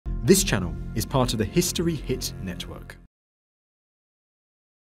This channel is part of the History Hit network.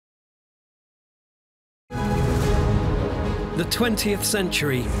 The 20th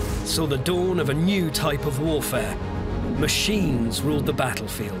century saw the dawn of a new type of warfare. Machines ruled the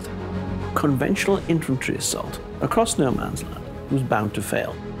battlefield. Conventional infantry assault across no man's land was bound to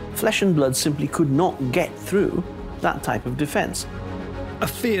fail. Flesh and blood simply could not get through that type of defense. A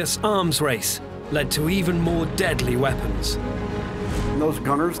fierce arms race led to even more deadly weapons. Those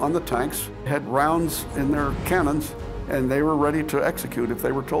gunners on the tanks had rounds in their cannons, and they were ready to execute if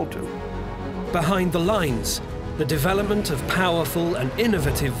they were told to. Behind the lines, the development of powerful and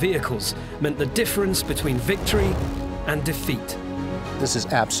innovative vehicles meant the difference between victory and defeat. This is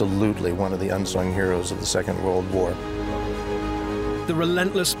absolutely one of the unsung heroes of the Second World War. The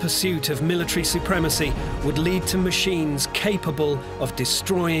relentless pursuit of military supremacy would lead to machines capable of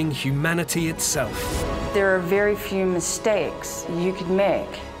destroying humanity itself. There are very few mistakes you could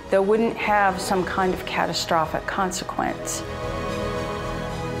make that wouldn't have some kind of catastrophic consequence.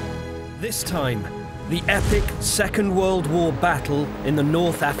 This time, the epic Second World War battle in the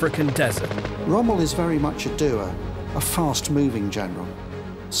North African desert. Rommel is very much a doer, a fast-moving general,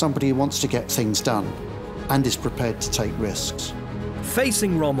 somebody who wants to get things done and is prepared to take risks.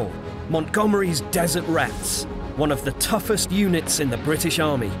 Facing Rommel, Montgomery's Desert Rats, one of the toughest units in the British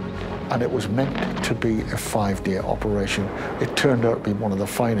Army. And it was meant to be a 5-day operation. It turned out to be one of the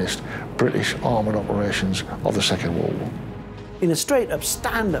finest British armoured operations of the Second World War. In a straight-up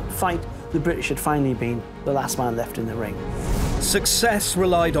stand-up fight, the British had finally been the last man left in the ring. Success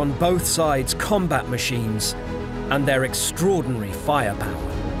relied on both sides' combat machines and their extraordinary firepower.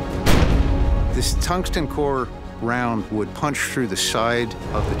 This tungsten core round would punch through the side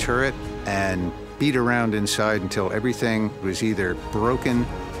of the turret and beat around inside until everything was either broken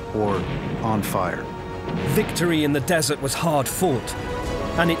or on fire. Victory in the desert was hard fought,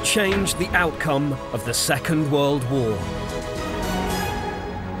 and it changed the outcome of the Second World War.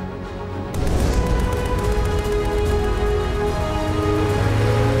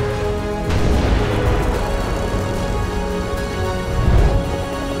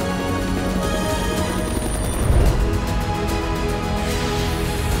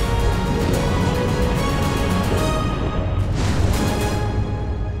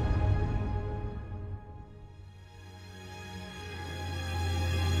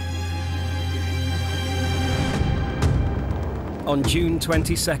 On June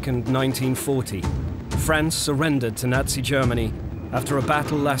 22, 1940, France surrendered to Nazi Germany after a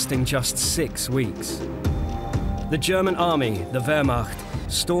battle lasting just 6 weeks. The German army, the Wehrmacht,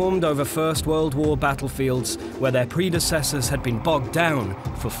 stormed over First World War battlefields where their predecessors had been bogged down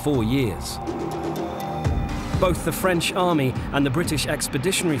for 4 years. Both the French army and the British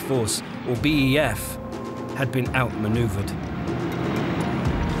Expeditionary Force, or BEF, had been outmaneuvered.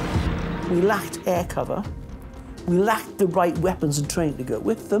 We lacked air cover. We lacked the right weapons and training to go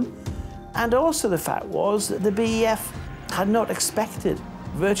with them. And also the fact was that the BEF had not expected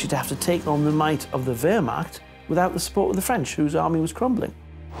virtually to have to take on the might of the Wehrmacht without the support of the French, whose army was crumbling.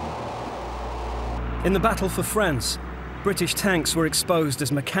 In the battle for France, British tanks were exposed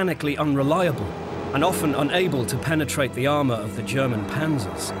as mechanically unreliable and often unable to penetrate the armour of the German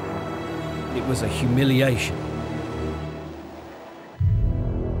panzers. It was a humiliation.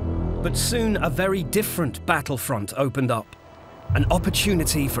 But soon a very different battlefront opened up, an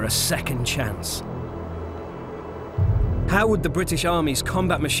opportunity for a second chance. How would the British Army's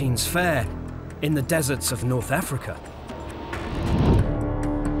combat machines fare in the deserts of North Africa?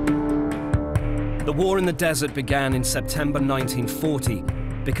 The war in the desert began in September 1940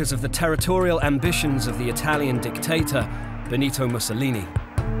 because of the territorial ambitions of the Italian dictator Benito Mussolini.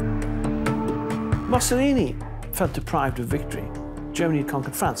 Mussolini felt deprived of victory. Germany had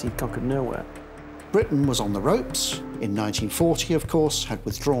conquered France, he'd conquered nowhere. Britain was on the ropes. In 1940, of course, had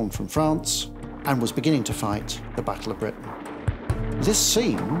withdrawn from France and was beginning to fight the Battle of Britain. This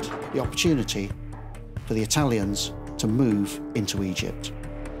seemed the opportunity for the Italians to move into Egypt.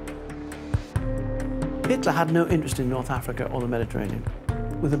 Hitler had no interest in North Africa or the Mediterranean.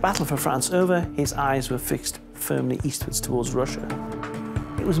 With the battle for France over, his eyes were fixed firmly eastwards towards Russia.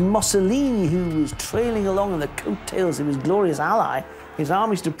 It was Mussolini who was trailing along on the coattails of his glorious ally. His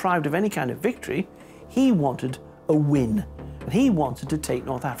armies deprived of any kind of victory. He wanted a win, and he wanted to take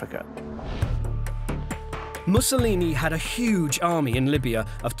North Africa. Mussolini had a huge army in Libya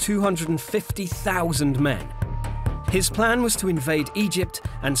of 250,000 men. His plan was to invade Egypt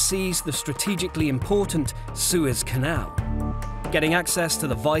and seize the strategically important Suez Canal, getting access to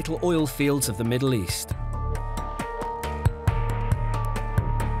the vital oil fields of the Middle East.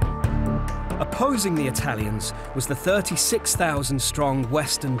 Opposing the Italians was the 36,000-strong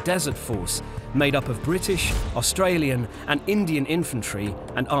Western Desert Force, made up of British, Australian and Indian infantry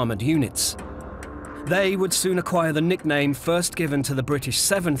and armoured units. They would soon acquire the nickname first given to the British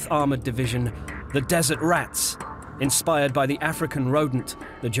 7th Armoured Division, the Desert Rats, inspired by the African rodent,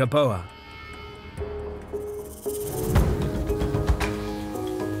 the jerboa.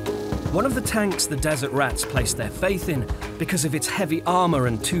 One of the tanks the Desert Rats placed their faith in, because of its heavy armour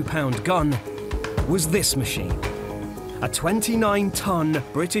and 2-pound gun, was this machine. A 29-ton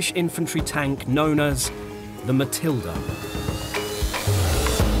British infantry tank known as the Matilda.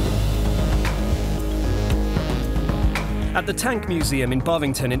 At the Tank Museum in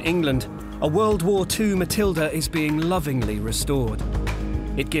Bovington in England, a World War II Matilda is being lovingly restored.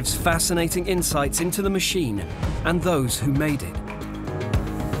 It gives fascinating insights into the machine and those who made it.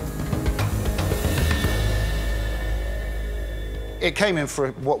 It came in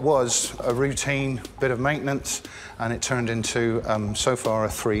for what was a routine bit of maintenance, and it turned into, so far, a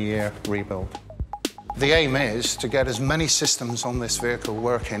 3-year rebuild. The aim is to get as many systems on this vehicle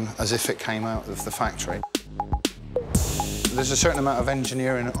working as if it came out of the factory. There's a certain amount of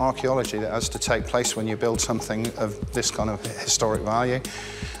engineering and archaeology that has to take place when you build something of this kind of historic value.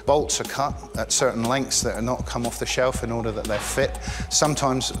 Bolts are cut at certain lengths that are not come off the shelf in order that they're fit.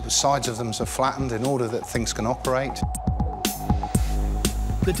 Sometimes the sides of them are flattened in order that things can operate.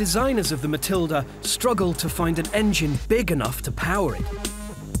 The designers of the Matilda struggled to find an engine big enough to power it.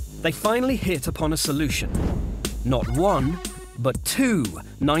 They finally hit upon a solution. Not one, but 2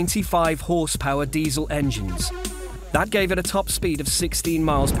 95-horsepower diesel engines. That gave it a top speed of 16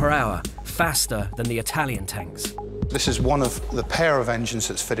 miles per hour, faster than the Italian tanks. This is one of the pair of engines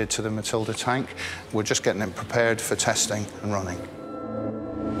that's fitted to the Matilda tank. We're just getting it prepared for testing and running.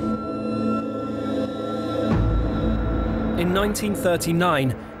 In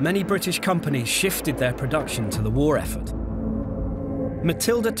 1939, many British companies shifted their production to the war effort.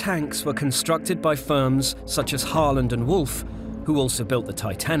 Matilda tanks were constructed by firms such as Harland and Wolff, who also built the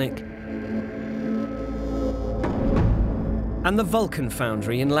Titanic, and the Vulcan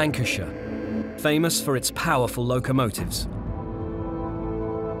Foundry in Lancashire, famous for its powerful locomotives.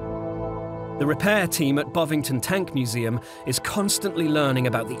 The repair team at Bovington Tank Museum is constantly learning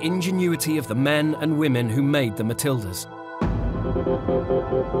about the ingenuity of the men and women who made the Matildas.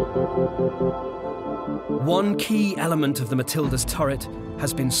 One key element of the Matilda's turret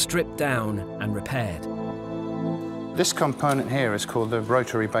has been stripped down and repaired. This component here is called the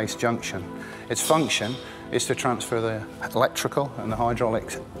rotary base junction. Its function is to transfer the electrical and the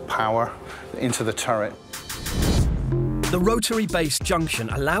hydraulic power into the turret. The rotary base junction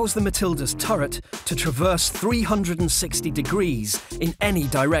allows the Matilda's turret to traverse 360 degrees in any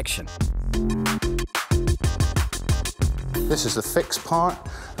direction. This is the fixed part,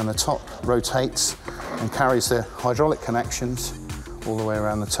 and the top rotates and carries the hydraulic connections all the way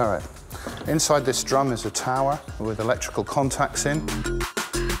around the turret. Inside this drum is a tower with electrical contacts in.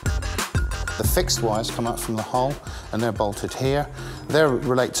 The fixed wires come out from the hull and they're bolted here. They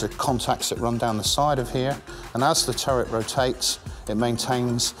relate to contacts that run down the side of here, and as the turret rotates, it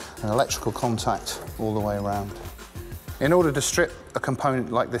maintains an electrical contact all the way around. In order to strip a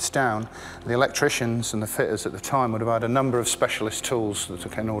component like this down, the electricians and the fitters at the time would have had a number of specialist tools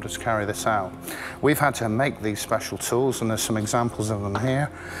in order to carry this out. We've had to make these special tools, and there's some examples of them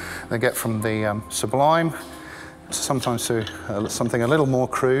here. They get from the sublime, sometimes to something a little more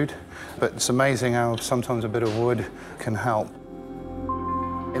crude, but it's amazing how sometimes a bit of wood can help.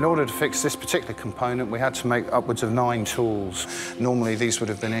 In order to fix this particular component, we had to make upwards of 9 tools. Normally, these would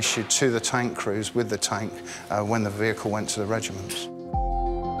have been issued to the tank crews with the tank when the vehicle went to the regiments.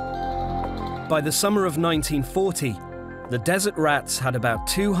 By the summer of 1940, the Desert Rats had about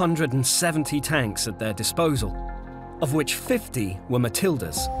 270 tanks at their disposal, of which 50 were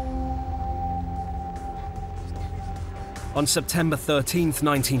Matildas. On September 13th,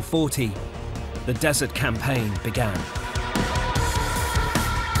 1940, the Desert Campaign began.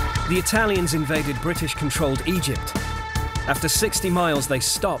 The Italians invaded British-controlled Egypt. After 60 miles, they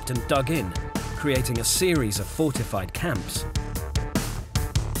stopped and dug in, creating a series of fortified camps.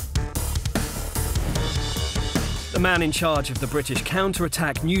 The man in charge of the British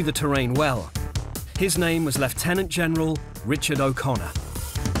counterattack knew the terrain well. His name was Lieutenant General Richard O'Connor.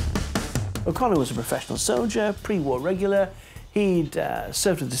 O'Connor was a professional soldier, pre-war regular. He'd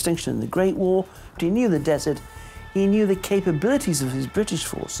served with distinction in the Great War. He knew the desert. He knew the capabilities of his British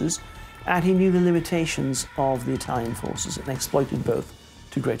forces, and he knew the limitations of the Italian forces, and exploited both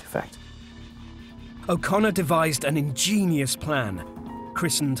to great effect. O'Connor devised an ingenious plan,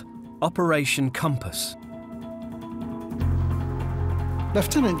 christened Operation Compass.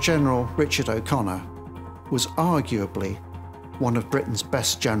 Lieutenant General Richard O'Connor was arguably one of Britain's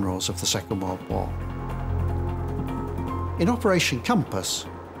best generals of the Second World War. In Operation Compass,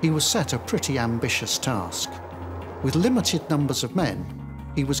 he was set a pretty ambitious task. With limited numbers of men,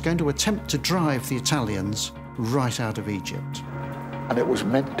 he was going to attempt to drive the Italians right out of Egypt. And it was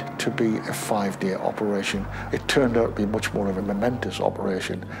meant to be a 5-day operation. It turned out to be much more of a momentous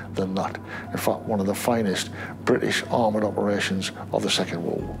operation than that. In fact, one of the finest British armoured operations of the Second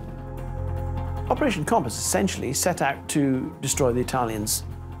World War. Operation Compass essentially set out to destroy the Italians,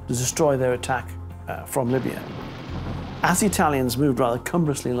 to destroy their attack from Libya. As the Italians moved rather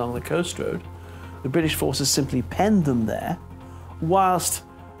cumbrously along the coast road, the British forces simply penned them there, whilst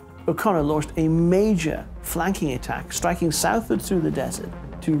O'Connor launched a major flanking attack, striking southward through the desert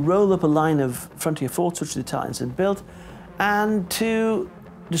to roll up a line of frontier forts which the Italians had built and to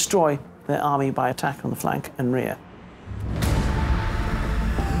destroy their army by attack on the flank and rear.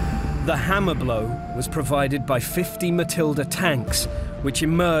 The hammer blow was provided by 50 Matilda tanks, which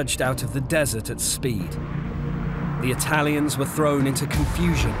emerged out of the desert at speed. The Italians were thrown into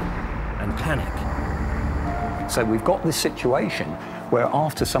confusion and panic. So we've got this situation where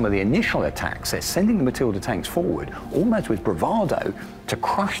after some of the initial attacks, they're sending the Matilda tanks forward, almost with bravado, to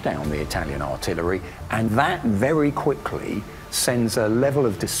crush down the Italian artillery, and that very quickly sends a level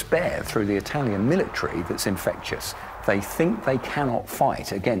of despair through the Italian military that's infectious. They think they cannot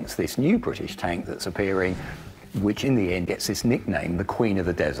fight against this new British tank that's appearing, which in the end gets this nickname, the Queen of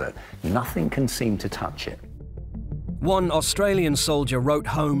the Desert. Nothing can seem to touch it. One Australian soldier wrote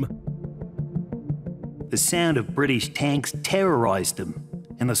home, "The sound of British tanks terrorised them,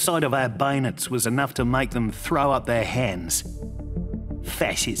 and the sight of our bayonets was enough to make them throw up their hands.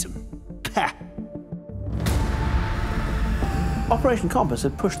 Fascism. Pah!" Operation Compass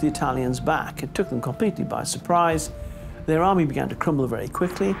had pushed the Italians back. It took them completely by surprise. Their army began to crumble very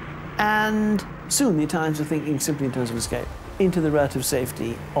quickly, and soon the Italians were thinking simply in terms of escape into the relative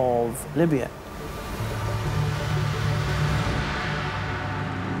safety of Libya.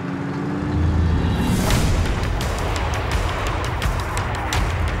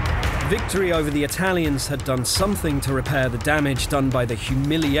 Victory over the Italians had done something to repair the damage done by the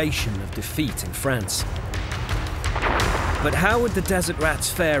humiliation of defeat in France. But how would the Desert Rats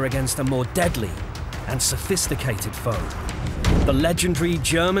fare against a more deadly and sophisticated foe? The legendary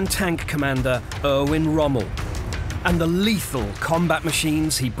German tank commander Erwin Rommel, and the lethal combat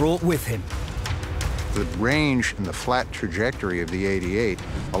machines he brought with him. The range and the flat trajectory of the 88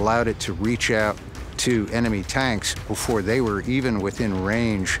 allowed it to reach out to enemy tanks before they were even within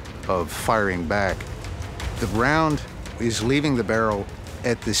range of firing back. The round is leaving the barrel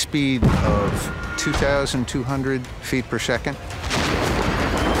at the speed of 2,200 feet per second.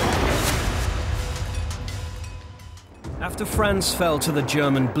 After France fell to the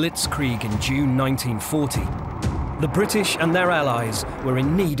German Blitzkrieg in June 1940, the British and their allies were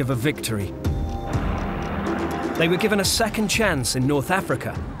in need of a victory. They were given a second chance in North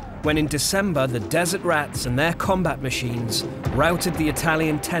Africa, when in December the Desert Rats and their combat machines routed the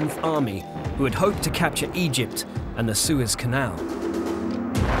Italian 10th Army, who had hoped to capture Egypt and the Suez Canal.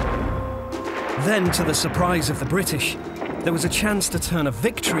 Then, to the surprise of the British, there was a chance to turn a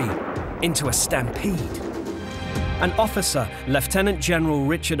victory into a stampede. An officer, Lieutenant General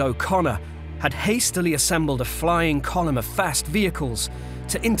Richard O'Connor, had hastily assembled a flying column of fast vehicles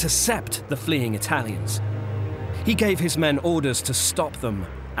to intercept the fleeing Italians. He gave his men orders to stop them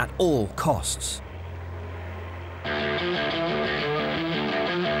at all costs.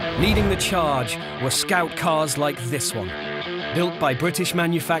 Leading the charge were scout cars like this one, built by British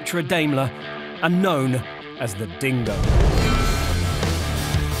manufacturer Daimler and known as the Dingo.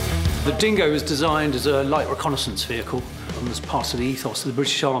 The Dingo was designed as a light reconnaissance vehicle and was part of the ethos of the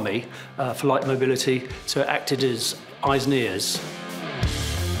British Army for light mobility, so it acted as eyes and ears.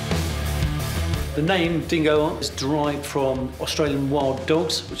 The name Dingo is derived from Australian wild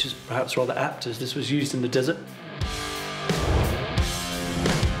dogs, which is perhaps rather apt as this was used in the desert.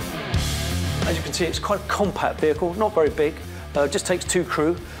 As you can see, it's quite a compact vehicle, not very big, just takes 2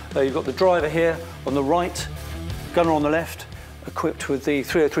 crew. You've got the driver here on the right, gunner on the left, equipped with the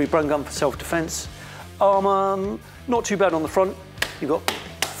 303 Brun gun for self-defence. Armour, not too bad on the front. You've got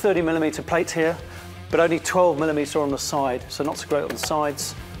 30mm plates here, but only 12mm on the side, so not so great on the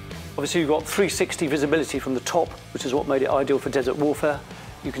sides. Obviously, you've got 360 visibility from the top, which is what made it ideal for desert warfare.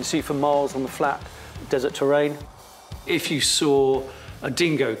 You can see for miles on the flat desert terrain. If you saw a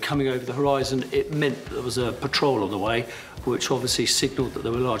Dingo coming over the horizon, it meant there was a patrol on the way, which obviously signalled that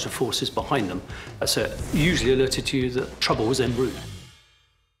there were larger forces behind them. So it usually alerted to you that trouble was en route.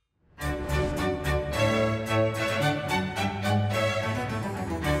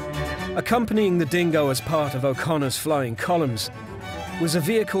 Accompanying the Dingo as part of O'Connor's flying columns was a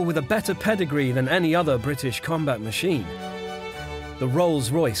vehicle with a better pedigree than any other British combat machine, the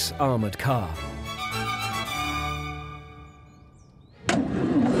Rolls-Royce Armoured car.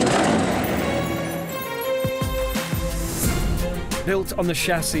 Built on the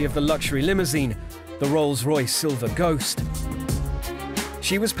chassis of the luxury limousine, the Rolls-Royce Silver Ghost,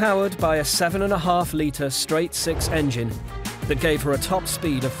 she was powered by a 7.5-litre straight-six engine that gave her a top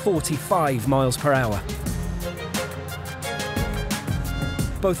speed of 45 miles per hour.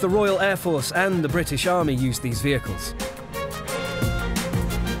 Both the Royal Air Force and the British Army used these vehicles.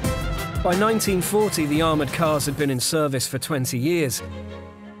 By 1940, the armoured cars had been in service for 20 years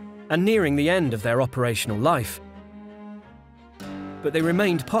and nearing the end of their operational life. But they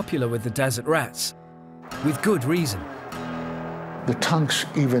remained popular with the Desert Rats, with good reason. The tanks,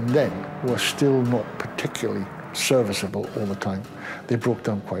 even then, were still not particularly serviceable all the time. They broke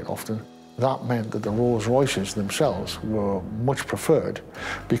down quite often. That meant that the Rolls-Royces themselves were much preferred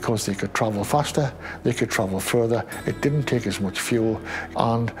because they could travel faster, they could travel further, it didn't take as much fuel,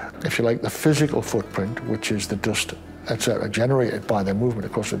 and, if you like, the physical footprint, which is the dust, etc., generated by their movement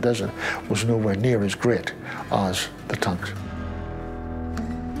across the desert, was nowhere near as great as the tanks.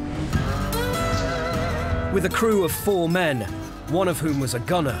 With a crew of 4 men, one of whom was a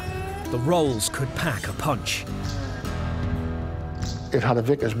gunner, the Rolls could pack a punch. It had a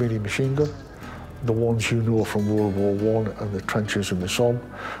Vickers mini machine gun, the ones you know from World War I and the trenches in the Somme.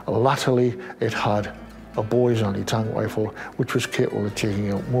 Latterly, it had a Boys anti-tank rifle, which was capable of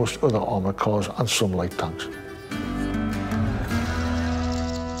taking out most other armoured cars and some light tanks.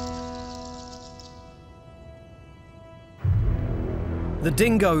 The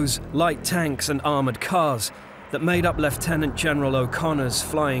Dingoes, light tanks and armoured cars that made up Lieutenant General O'Connor's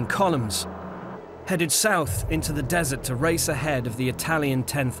flying columns headed south into the desert to race ahead of the Italian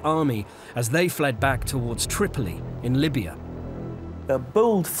 10th Army as they fled back towards Tripoli in Libya. A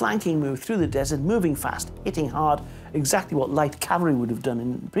bold flanking move through the desert, moving fast, hitting hard, exactly what light cavalry would have done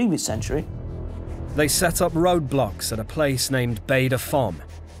in the previous century. They set up roadblocks at a place named Baie de Fom,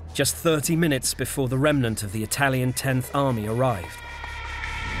 just 30 minutes before the remnant of the Italian 10th Army arrived.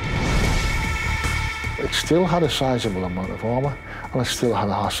 It still had a sizable amount of armour, and it still had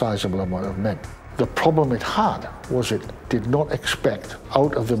a sizable amount of men. The problem it had was it did not expect,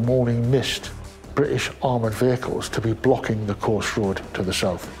 out of the morning mist, British armoured vehicles to be blocking the coast road to the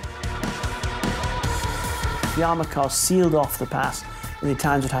south. The armoured cars sealed off the pass, and the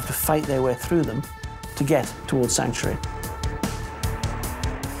Italians would have to fight their way through them to get towards Sanctuary.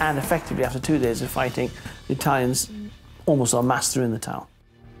 And effectively, after 2 days of fighting, the Italians almost en masse through in the town.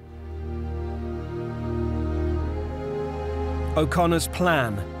 O'Connor's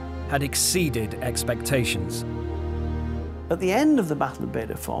plan had exceeded expectations. At the end of the Battle of Baie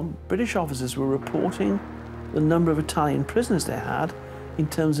de Fom, British officers were reporting the number of Italian prisoners they had in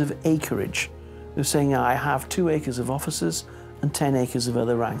terms of acreage. They were saying, I have 2 acres of officers and 10 acres of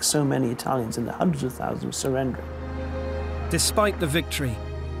other ranks. So many Italians in the hundreds of thousands were surrendering. Despite the victory,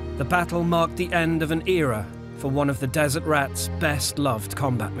 the battle marked the end of an era for one of the Desert Rats' best-loved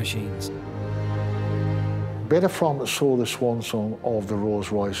combat machines. Baie de Fom saw the swan song of the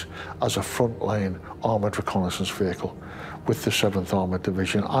Rolls-Royce as a frontline armoured reconnaissance vehicle with the 7th Armoured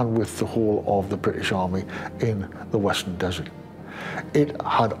Division and with the whole of the British Army in the Western Desert. It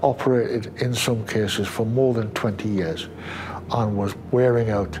had operated in some cases for more than 20 years and was wearing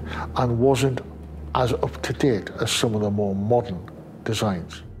out and wasn't as up-to-date as some of the more modern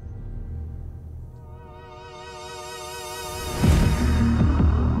designs.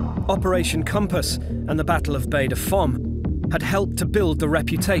 Operation Compass and the Battle of Baie de Fom had helped to build the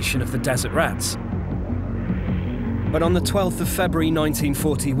reputation of the Desert Rats. But on the 12th of February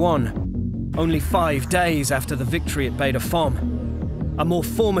 1941, only 5 days after the victory at Baie de Fom, a more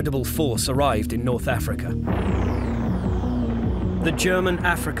formidable force arrived in North Africa. The German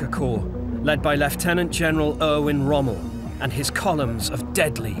Afrika Corps, led by Lieutenant General Erwin Rommel and his columns of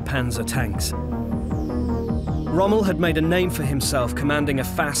deadly Panzer tanks. Rommel had made a name for himself commanding a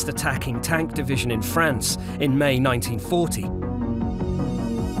fast-attacking tank division in France in May 1940.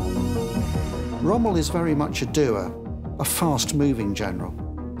 Rommel is very much a doer, a fast-moving general,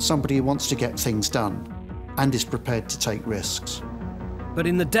 somebody who wants to get things done and is prepared to take risks. But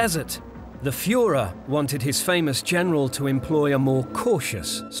in the desert, the Führer wanted his famous general to employ a more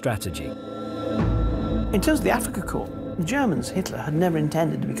cautious strategy. In terms of the Afrika Corps, the Germans, Hitler, had never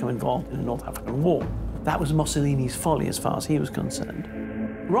intended to become involved in the North African War. That was Mussolini's folly as far as he was concerned.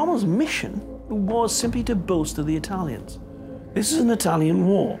 Rommel's mission was simply to bolster the Italians. This is an Italian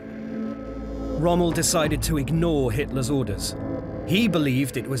war. Rommel decided to ignore Hitler's orders He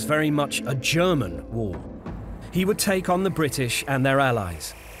believed it was very much a German war. He would take on the British and their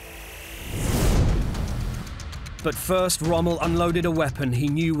allies. But first, Rommel unloaded a weapon he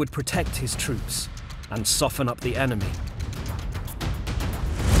knew would protect his troops and soften up the enemy.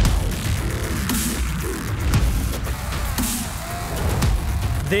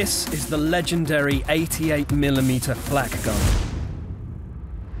 This is the legendary 88mm Flak Gun.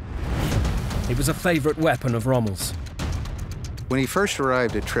 It was a favorite weapon of Rommel's. When he first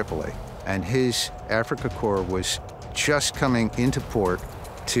arrived at Tripoli, and his Africa Corps was just coming into port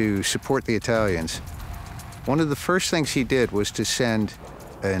to support the Italians, one of the first things he did was to send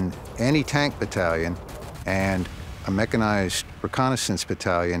an anti-tank battalion and a mechanized reconnaissance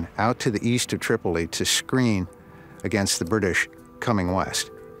battalion out to the east of Tripoli to screen against the British coming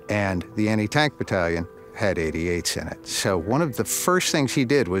west. And the anti-tank battalion had 88s in it. So one of the first things he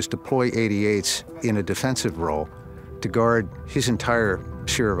did was deploy 88s in a defensive role to guard his entire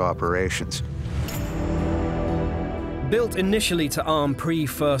sphere of operations. Built initially to arm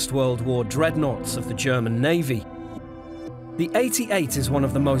pre-First World War dreadnoughts of the German Navy, the 88 is one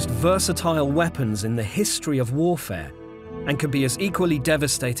of the most versatile weapons in the history of warfare and can be as equally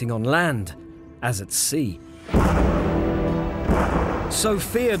devastating on land as at sea. So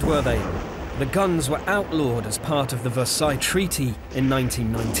feared were they, the guns were outlawed as part of the Versailles Treaty in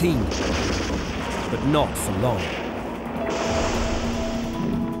 1919, but not for long.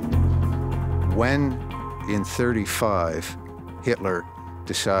 When, in '35, Hitler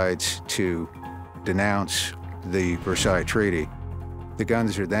decides to denounce the Versailles Treaty, the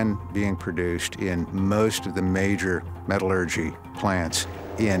guns are then being produced in most of the major metallurgy plants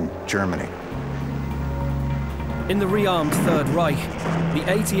in Germany. In the rearmed Third Reich, the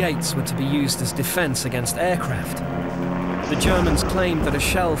 88s were to be used as defense against aircraft. The Germans claimed that a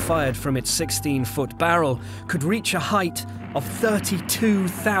shell fired from its 16-foot barrel could reach a height of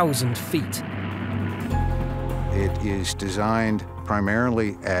 32,000 feet. It is designed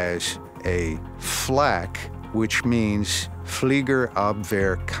primarily as a flak, which means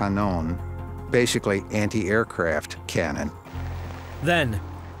Fliegerabwehrkanon, basically anti-aircraft cannon. Then,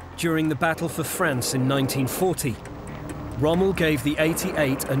 during the Battle for France in 1940, Rommel gave the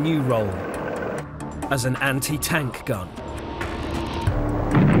 88 a new role as an anti-tank gun.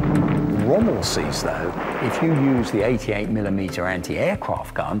 Rommel sees, though, if you use the 88mm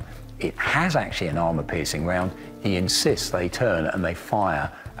anti-aircraft gun, it has actually an armour-piercing round. He insists they turn and they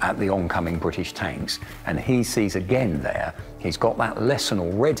fire at the oncoming British tanks. And he sees again there, he's got that lesson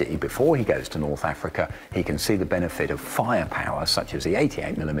already. Before he goes to North Africa, he can see the benefit of firepower, such as the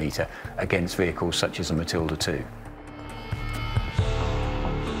 88mm, against vehicles such as the Matilda II.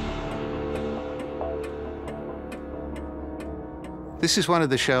 This is one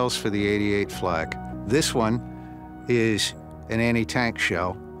of the shells for the 88 Flak. This one is an anti-tank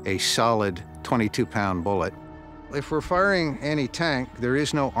shell, a solid 22-pound bullet. If we're firing anti-tank, there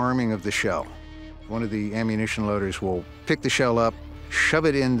is no arming of the shell. One of the ammunition loaders will pick the shell up, shove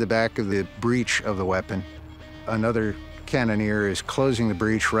it in the back of the breech of the weapon. Another cannoneer is closing the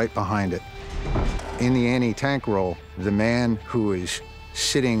breech right behind it. In the anti-tank role, the man who is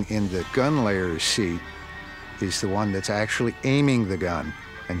sitting in the gun layer's seat is the one that's actually aiming the gun,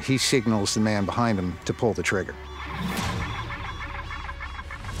 and he signals the man behind him to pull the trigger.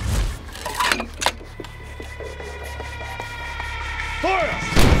 Fire!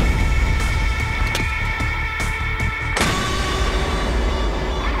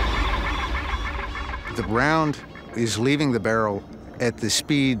 The round is leaving the barrel at the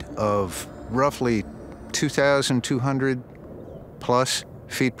speed of roughly 2,200 plus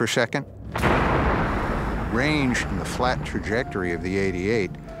feet per second. Range and the flat trajectory of the 88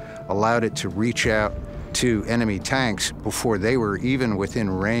 allowed it to reach out to enemy tanks before they were even within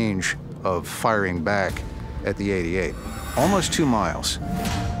range of firing back at the 88. Almost 2 miles.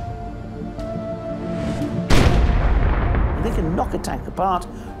 They can knock a tank apart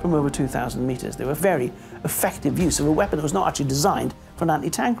from over 2,000 meters. They were very effective use of a weapon that was not actually designed for an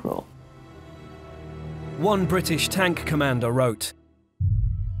anti-tank role. One British tank commander wrote,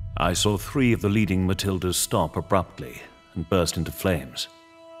 I saw 3 of the leading Matildas stop abruptly and burst into flames.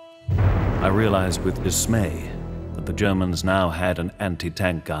 I realized with dismay that the Germans now had an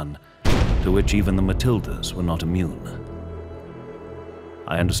anti-tank gun to which even the Matildas were not immune.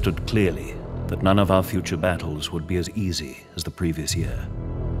 I understood clearly that none of our future battles would be as easy as the previous year.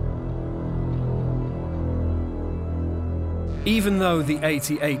 Even though the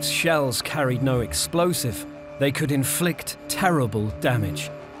 88's shells carried no explosive, they could inflict terrible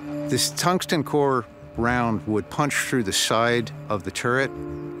damage. This tungsten core round would punch through the side of the turret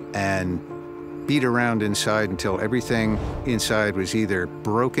and beat around inside until everything inside was either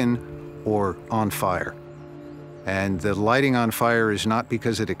broken or on fire. And the lighting on fire is not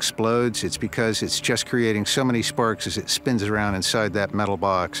because it explodes, it's because it's just creating so many sparks as it spins around inside that metal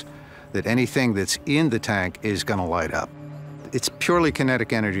box that anything that's in the tank is going to light up. It's purely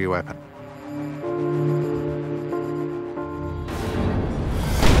kinetic energy weapon.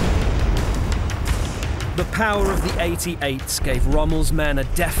 The power of the 88s gave Rommel's men a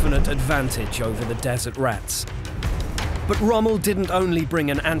definite advantage over the Desert Rats. But Rommel didn't only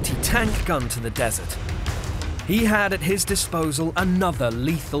bring an anti-tank gun to the desert. He had at his disposal another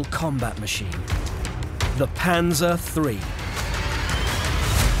lethal combat machine, the Panzer III.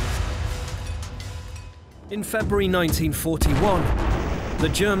 In February 1941, the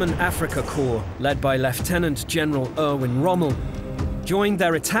German Afrika Corps, led by Lieutenant General Erwin Rommel, joined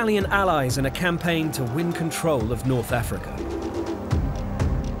their Italian allies in a campaign to win control of North Africa.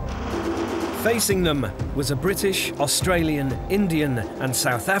 Facing them was a British, Australian, Indian, and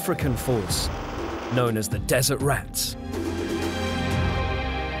South African force known as the Desert Rats.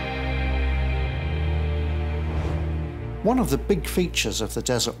 One of the big features of the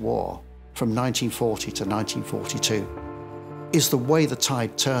Desert War from 1940 to 1942 is the way the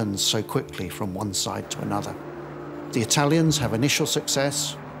tide turns so quickly from one side to another. The Italians have initial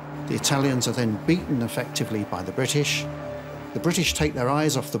success. The Italians are then beaten effectively by the British. The British take their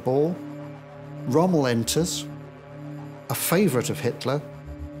eyes off the ball. Rommel enters, a favourite of Hitler,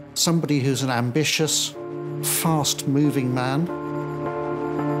 somebody who's an ambitious, fast-moving man.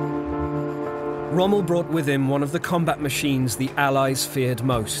 Rommel brought with him one of the combat machines the Allies feared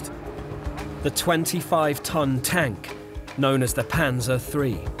most, the 25-ton tank known as the Panzer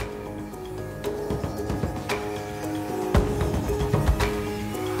III.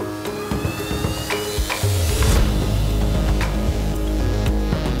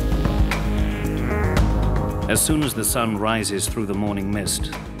 As soon as the sun rises through the morning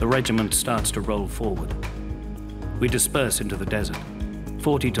mist, the regiment starts to roll forward. We disperse into the desert,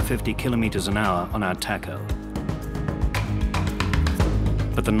 40 to 50 kilometers an hour on our tacho.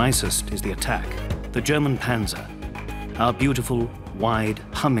 But the nicest is the attack, the German Panzer, our beautiful, wide,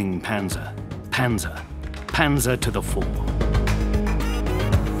 humming Panzer. Panzer to the fore.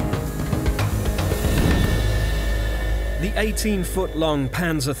 The 18-foot-long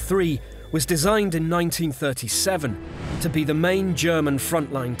Panzer III was designed in 1937 to be the main German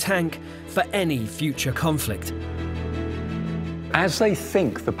frontline tank for any future conflict. As they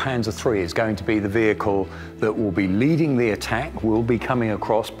think the Panzer III is going to be the vehicle that will be leading the attack, will be coming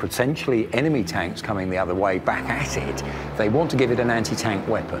across potentially enemy tanks coming the other way back at it, they want to give it an anti-tank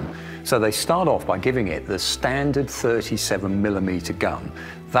weapon. So they start off by giving it the standard 37mm gun.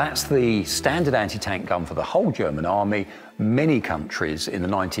 That's the standard anti-tank gun for the whole German army. Many countries in the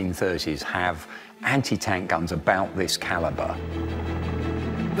 1930s have anti-tank guns about this caliber.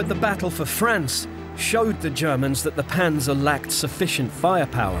 But the battle for France showed the Germans that the Panzer lacked sufficient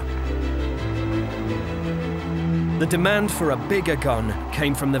firepower. The demand for a bigger gun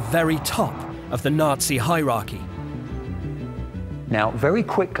came from the very top of the Nazi hierarchy. Now, very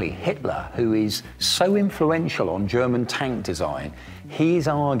quickly, Hitler, who is so influential on German tank design, he's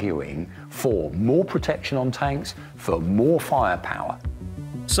arguing for more protection on tanks, for more firepower.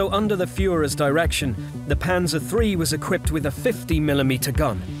 So under the Führer's direction, the Panzer III was equipped with a 50mm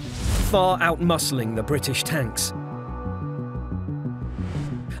gun, far outmuscling the British tanks.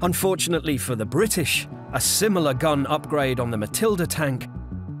 Unfortunately for the British, a similar gun upgrade on the Matilda tank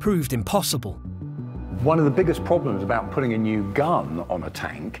proved impossible. One of the biggest problems about putting a new gun on a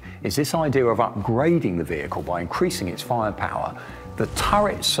tank is this idea of upgrading the vehicle by increasing its firepower. The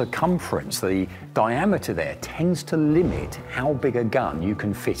turret circumference, the diameter there, tends to limit how big a gun you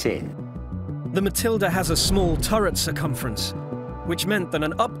can fit in. The Matilda has a small turret circumference, which meant that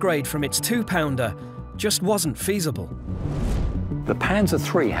an upgrade from its 2-pounder just wasn't feasible. The Panzer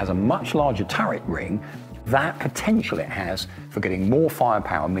III has a much larger turret ring. That potential it has for getting more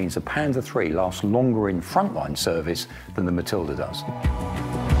firepower means the Panzer III lasts longer in frontline service than the Matilda does.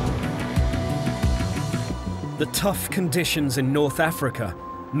 The tough conditions in North Africa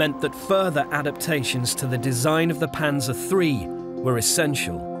meant that further adaptations to the design of the Panzer III were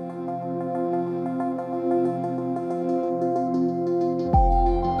essential.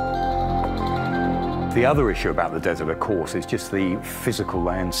 The other issue about the desert, of course, is just the physical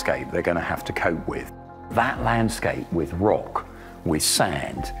landscape they're going to have to cope with. That landscape with rock, with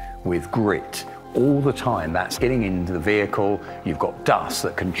sand, with grit, all the time that's getting into the vehicle. You've got dust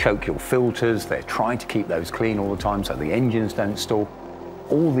that can choke your filters. They're trying to keep those clean all the time so the engines don't stall.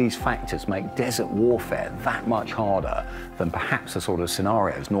 All these factors make desert warfare that much harder than perhaps the sort of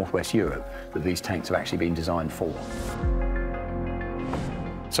scenarios, Northwest Europe, that these tanks have actually been designed for.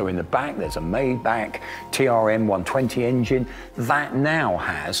 So in the back, there's a Maybach TRM 120 engine. That now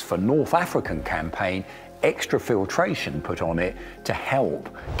has, for North African campaign, extra filtration put on it to help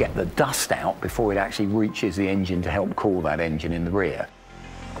get the dust out before it actually reaches the engine to help cool that engine in the rear.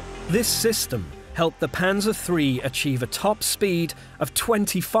 This system helped the Panzer III achieve a top speed of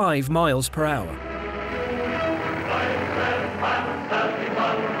 25 miles per hour.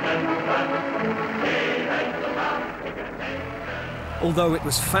 Although it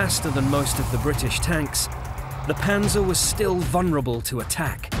was faster than most of the British tanks, the Panzer was still vulnerable to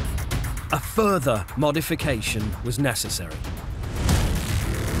attack. A further modification was necessary.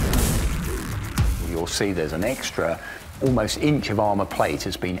 You'll see there's an extra almost inch of armour plate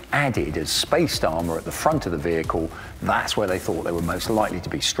has been added as spaced armour at the front of the vehicle. That's where they thought they were most likely to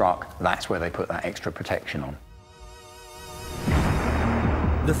be struck. That's where they put that extra protection on.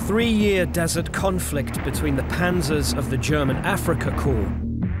 The 3-year desert conflict between the panzers of the German Afrika Corps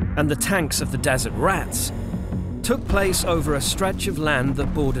and the tanks of the Desert Rats took place over a stretch of land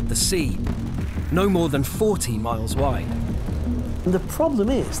that bordered the sea, no more than 40 miles wide. And the problem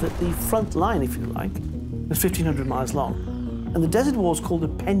is that the front line, if you like, was 1,500 miles long, and the Desert War is called a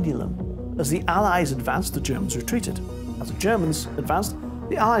pendulum. As the Allies advanced, the Germans retreated. As the Germans advanced,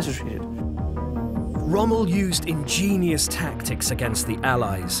 the Allies retreated. Rommel used ingenious tactics against the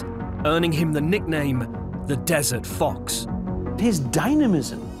Allies, earning him the nickname the Desert Fox. His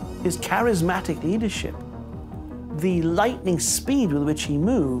dynamism, his charismatic leadership, the lightning speed with which he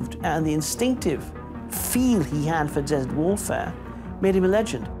moved, and the instinctive feel he had for desert warfare made him a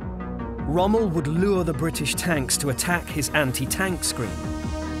legend. Rommel would lure the British tanks to attack his anti-tank screen.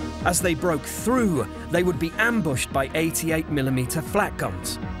 As they broke through, they would be ambushed by 88mm flak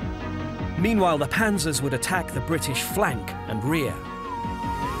guns. Meanwhile, the panzers would attack the British flank and rear.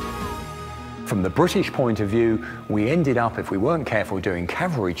 From the British point of view, we ended up, if we weren't careful, doing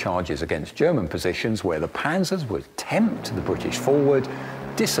cavalry charges against German positions where the panzers would tempt the British forward,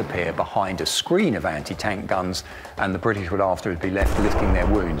 disappear behind a screen of anti-tank guns, and the British would afterwards be left licking their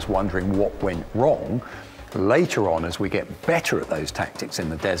wounds, wondering what went wrong. Later on, as we get better at those tactics in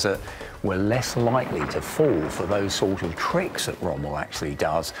the desert, we're less likely to fall for those sort of tricks that Rommel actually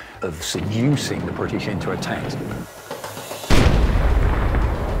does of seducing the British into attacks.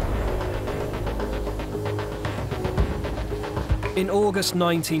 In August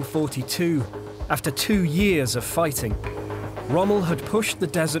 1942, after 2 years of fighting, Rommel had pushed the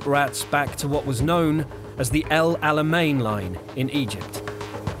Desert Rats back to what was known as the El Alamein line in Egypt.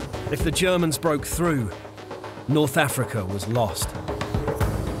 If the Germans broke through, North Africa was lost.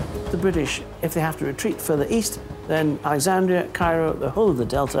 The British, if they have to retreat further east, then Alexandria, Cairo, the whole of the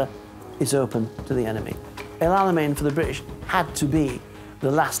Delta is open to the enemy. El Alamein for the British had to be the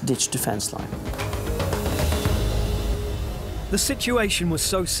last-ditch defence line. The situation was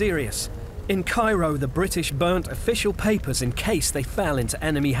so serious. In Cairo, the British burnt official papers in case they fell into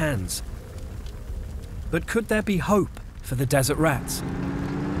enemy hands. But could there be hope for the Desert Rats?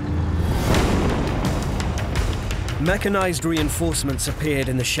 Mechanized reinforcements appeared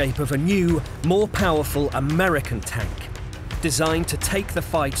in the shape of a new, more powerful American tank, designed to take the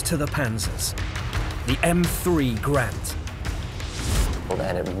fight to the panzers, the M3 Grant.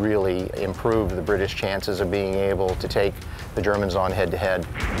 And it really improved the British chances of being able to take the Germans on head-to-head.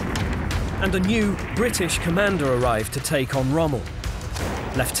 And a new British commander arrived to take on Rommel,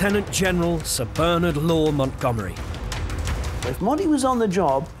 Lieutenant General Sir Bernard Law Montgomery. If Monty was on the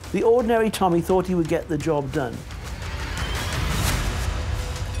job, the ordinary Tommy thought he would get the job done.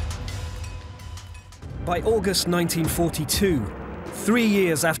 By August 1942, 3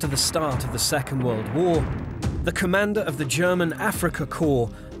 years after the start of the Second World War, the commander of the German Afrika Corps,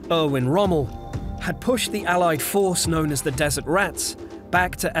 Erwin Rommel, had pushed the Allied force known as the Desert Rats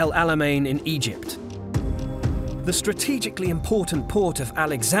back to El Alamein in Egypt. The strategically important port of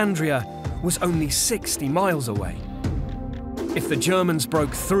Alexandria was only 60 miles away. If the Germans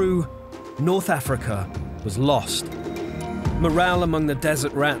broke through, North Africa was lost. Morale among the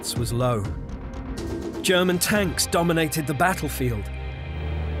Desert Rats was low. German tanks dominated the battlefield.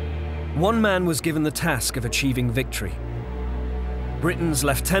 One man was given the task of achieving victory: Britain's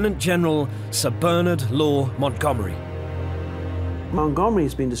Lieutenant General Sir Bernard Law Montgomery. Montgomery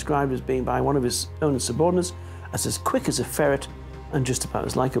has been described as being, by one of his own subordinates, as quick as a ferret and just about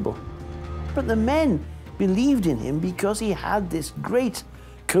as likeable. But the men believed in him because he had this great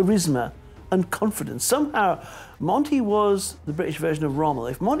charisma and confidence. Somehow, Monty was the British version of Rommel.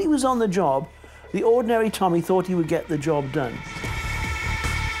 If Monty was on the job, the ordinary Tommy thought he would get the job done.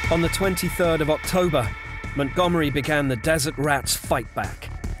 On the 23rd of October, Montgomery began the Desert Rats fight back.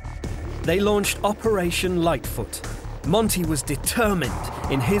 They launched Operation Lightfoot. Monty was determined,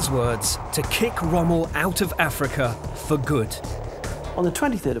 in his words, to kick Rommel out of Africa for good. On the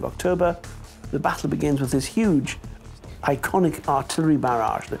 23rd of October, the battle begins with this huge, iconic artillery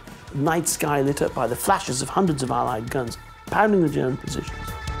barrage, the night sky lit up by the flashes of hundreds of Allied guns, pounding the German positions.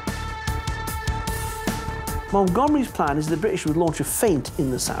 Montgomery's plan is the British would launch a feint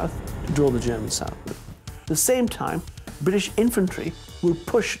in the south to draw the Germans southward. At the same time, British infantry will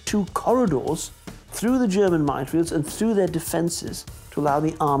push two corridors through the German minefields and through their defences to allow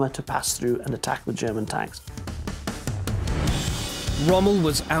the armour to pass through and attack the German tanks. Rommel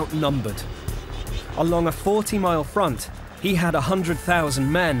was outnumbered. Along a 40-mile front, he had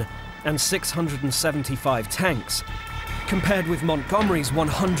 100,000 men and 675 tanks, compared with Montgomery's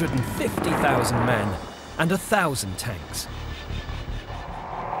 150,000 men and 1,000 tanks.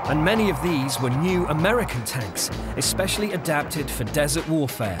 And many of these were new American tanks, especially adapted for desert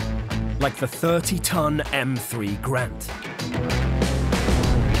warfare, like the 30-ton M3 Grant.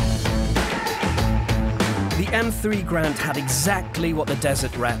 The M3 Grant had exactly what the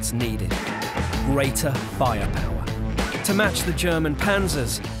Desert Rats needed: greater firepower. To match the German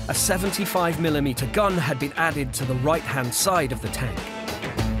Panzers, a 75mm gun had been added to the right-hand side of the tank.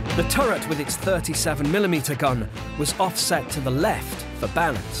 The turret with its 37mm gun was offset to the left for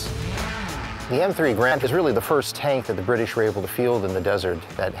balance. The M3 Grant is really the first tank that the British were able to field in the desert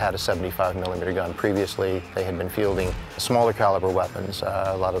that had a 75mm gun. Previously, they had been fielding smaller caliber weapons.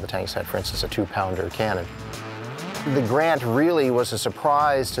 A lot of the tanks had, for instance, a 2-pounder cannon. The Grant really was a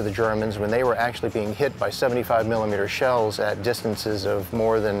surprise to the Germans when they were actually being hit by 75mm shells at distances of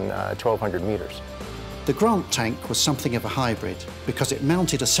more than 1,200 meters. The Grant tank was something of a hybrid because it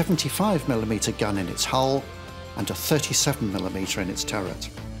mounted a 75mm gun in its hull and a 37mm in its turret.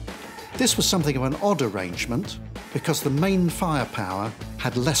 This was something of an odd arrangement because the main firepower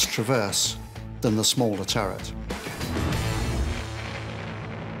had less traverse than the smaller turret.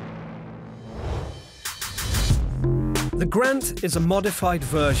 The Grant is a modified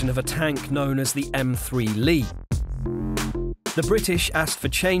version of a tank known as the M3 Lee. The British asked for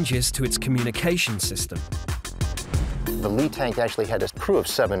changes to its communication system. The Lee tank actually had a crew of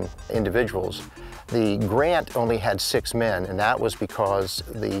 7 individuals. The Grant only had 6 men, and that was because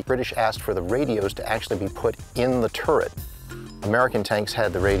the British asked for the radios to actually be put in the turret. American tanks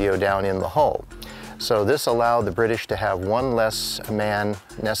had the radio down in the hull. So this allowed the British to have 1 less man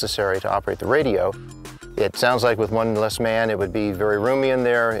necessary to operate the radio. It sounds like with 1 less man it would be very roomy in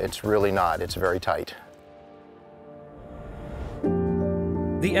there. It's really not. It's very tight.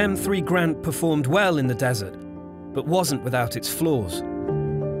 The M3 Grant performed well in the desert, but wasn't without its flaws.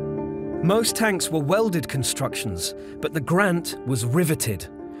 Most tanks were welded constructions, but the Grant was riveted,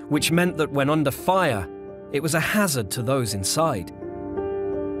 which meant that when under fire, it was a hazard to those inside.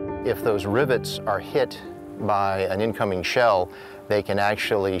 If those rivets are hit by an incoming shell, they can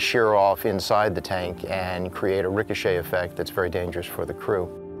actually shear off inside the tank and create a ricochet effect that's very dangerous for the crew.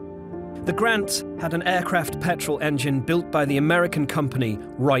 The Grant had an aircraft petrol engine built by the American company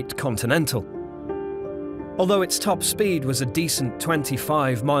Wright Continental. Although its top speed was a decent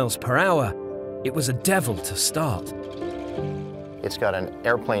 25 miles per hour, it was a devil to start. It's got an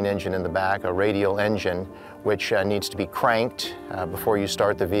airplane engine in the back, a radial engine, which needs to be cranked before you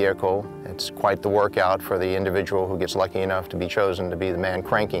start the vehicle. It's quite the workout for the individual who gets lucky enough to be chosen to be the man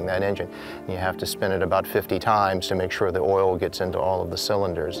cranking that engine. You have to spin it about 50 times to make sure the oil gets into all of the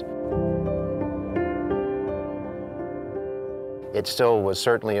cylinders. It still was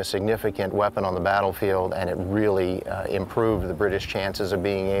certainly a significant weapon on the battlefield, and it really improved the British chances of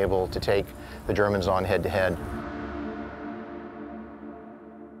being able to take the Germans on head-to-head.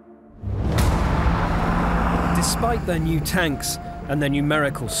 Despite their new tanks and their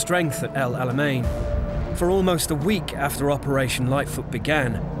numerical strength at El Alamein, for almost a week after Operation Lightfoot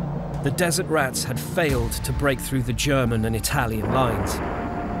began, the Desert Rats had failed to break through the German and Italian lines.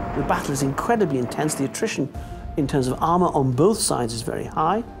 The battle is incredibly intense. The attrition in terms of armour on both sides is very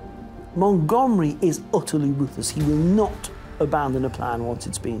high. Montgomery is utterly ruthless. He will not abandon a plan once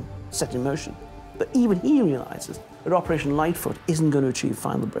it's been set in motion. But even he realises that Operation Lightfoot isn't going to achieve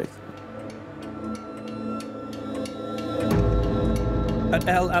final breakthrough. At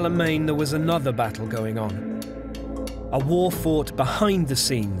El Alamein, there was another battle going on. A war fought behind the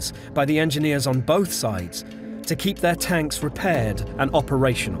scenes by the engineers on both sides to keep their tanks repaired and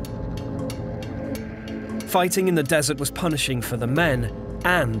operational. Fighting in the desert was punishing for the men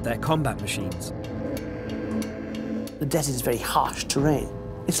and their combat machines. The desert is very harsh terrain.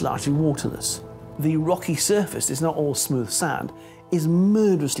 It's largely waterless. The rocky surface is not all smooth sand. is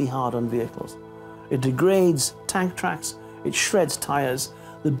murderously hard on vehicles. It degrades tank tracks, it shreds tyres,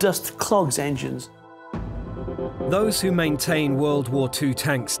 the dust clogs engines. Those who maintain World War II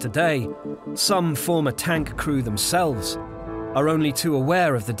tanks today, some former tank crew themselves, are only too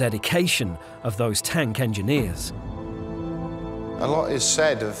aware of the dedication of those tank engineers. A lot is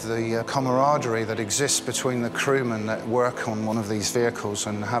said of the camaraderie that exists between the crewmen that work on one of these vehicles,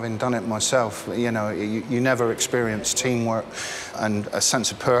 and having done it myself, you know, you never experience teamwork and a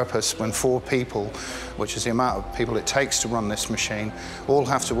sense of purpose when 4 people, which is the amount of people it takes to run this machine, all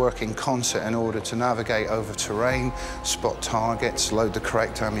have to work in concert in order to navigate over terrain, spot targets, load the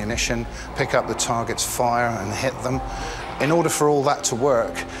correct ammunition, pick up the target's fire and hit them. In order for all that to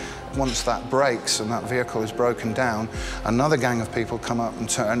work, once that breaks and that vehicle is broken down, another gang of people come up and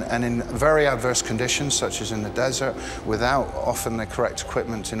turn, and in very adverse conditions, such as in the desert, without often the correct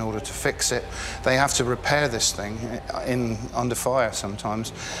equipment in order to fix it, they have to repair this thing under fire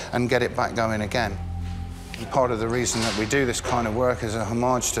sometimes and get it back going again. Part of the reason that we do this kind of work is a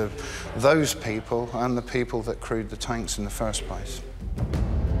homage to those people and the people that crewed the tanks in the first place.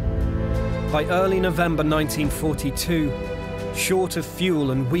 By early November 1942, short of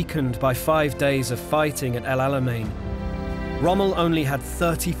fuel and weakened by 5 days of fighting at El Alamein, Rommel only had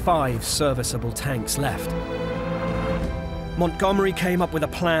 35 serviceable tanks left. Montgomery came up with a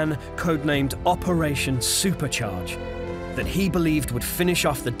plan codenamed Operation Supercharge that he believed would finish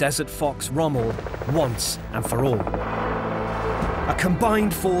off the Desert Fox Rommel once and for all. A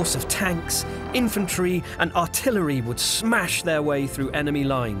combined force of tanks, infantry and artillery would smash their way through enemy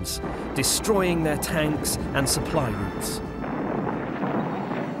lines, destroying their tanks and supply routes.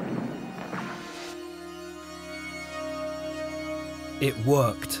 It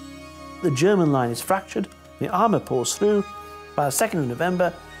worked. The German line is fractured, the armour pours through. By the 2nd of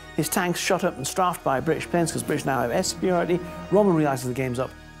November, his tanks shot up and strafed by British planes because British now have air superiority. Rommel realises the game's up.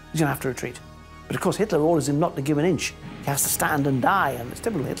 He's going to have to retreat. But of course, Hitler orders him not to give an inch. He has to stand and die, and it's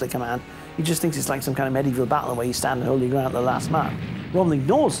typical Hitler command. He just thinks it's like some kind of medieval battle where you stand and hold your ground at the last man. Rommel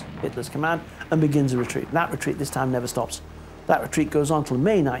ignores Hitler's command and begins a retreat. That retreat this time never stops. That retreat goes on till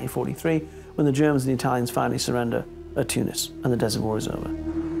May 1943, when the Germans and the Italians finally surrender at Tunis, and the Desert War is over.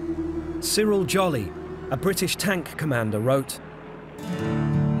 Cyril Jolly, a British tank commander, wrote,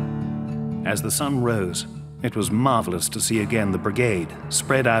 "As the sun rose, it was marvelous to see again the brigade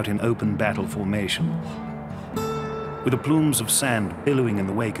spread out in open battle formation, with the plumes of sand billowing in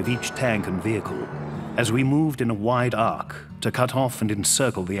the wake of each tank and vehicle, as we moved in a wide arc to cut off and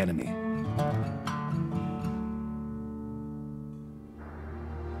encircle the enemy.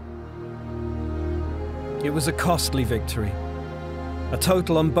 It was a costly victory. A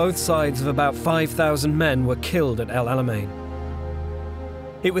total on both sides of about 5,000 men were killed at El Alamein.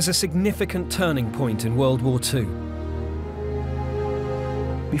 It was a significant turning point in World War II.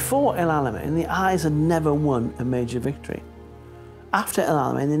 Before El Alamein, the Allies had never won a major victory. After El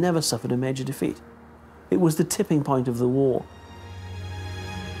Alamein, they never suffered a major defeat. It was the tipping point of the war.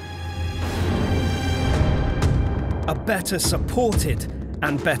 A better supported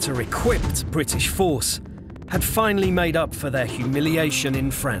and better equipped British force had finally made up for their humiliation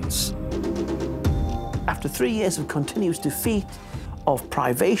in France. After 3 years of continuous defeat, of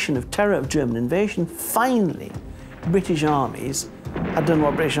privation, of terror, of German invasion, finally, British armies had done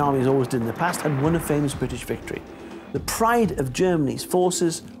what British armies always did in the past, had won a famous British victory. The pride of Germany's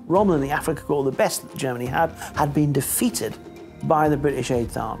forces, Rommel and the Afrika Korps, the best that Germany had been defeated by the British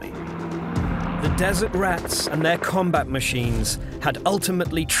 8th Army. The Desert Rats and their combat machines had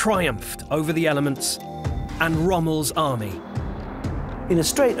ultimately triumphed over the elements and Rommel's army. In a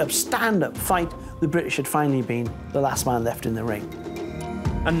straight-up, stand-up fight, the British had finally been the last man left in the ring.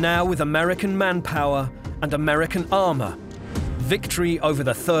 And now, with American manpower and American armour, victory over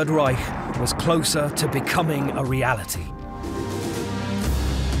the Third Reich was closer to becoming a reality.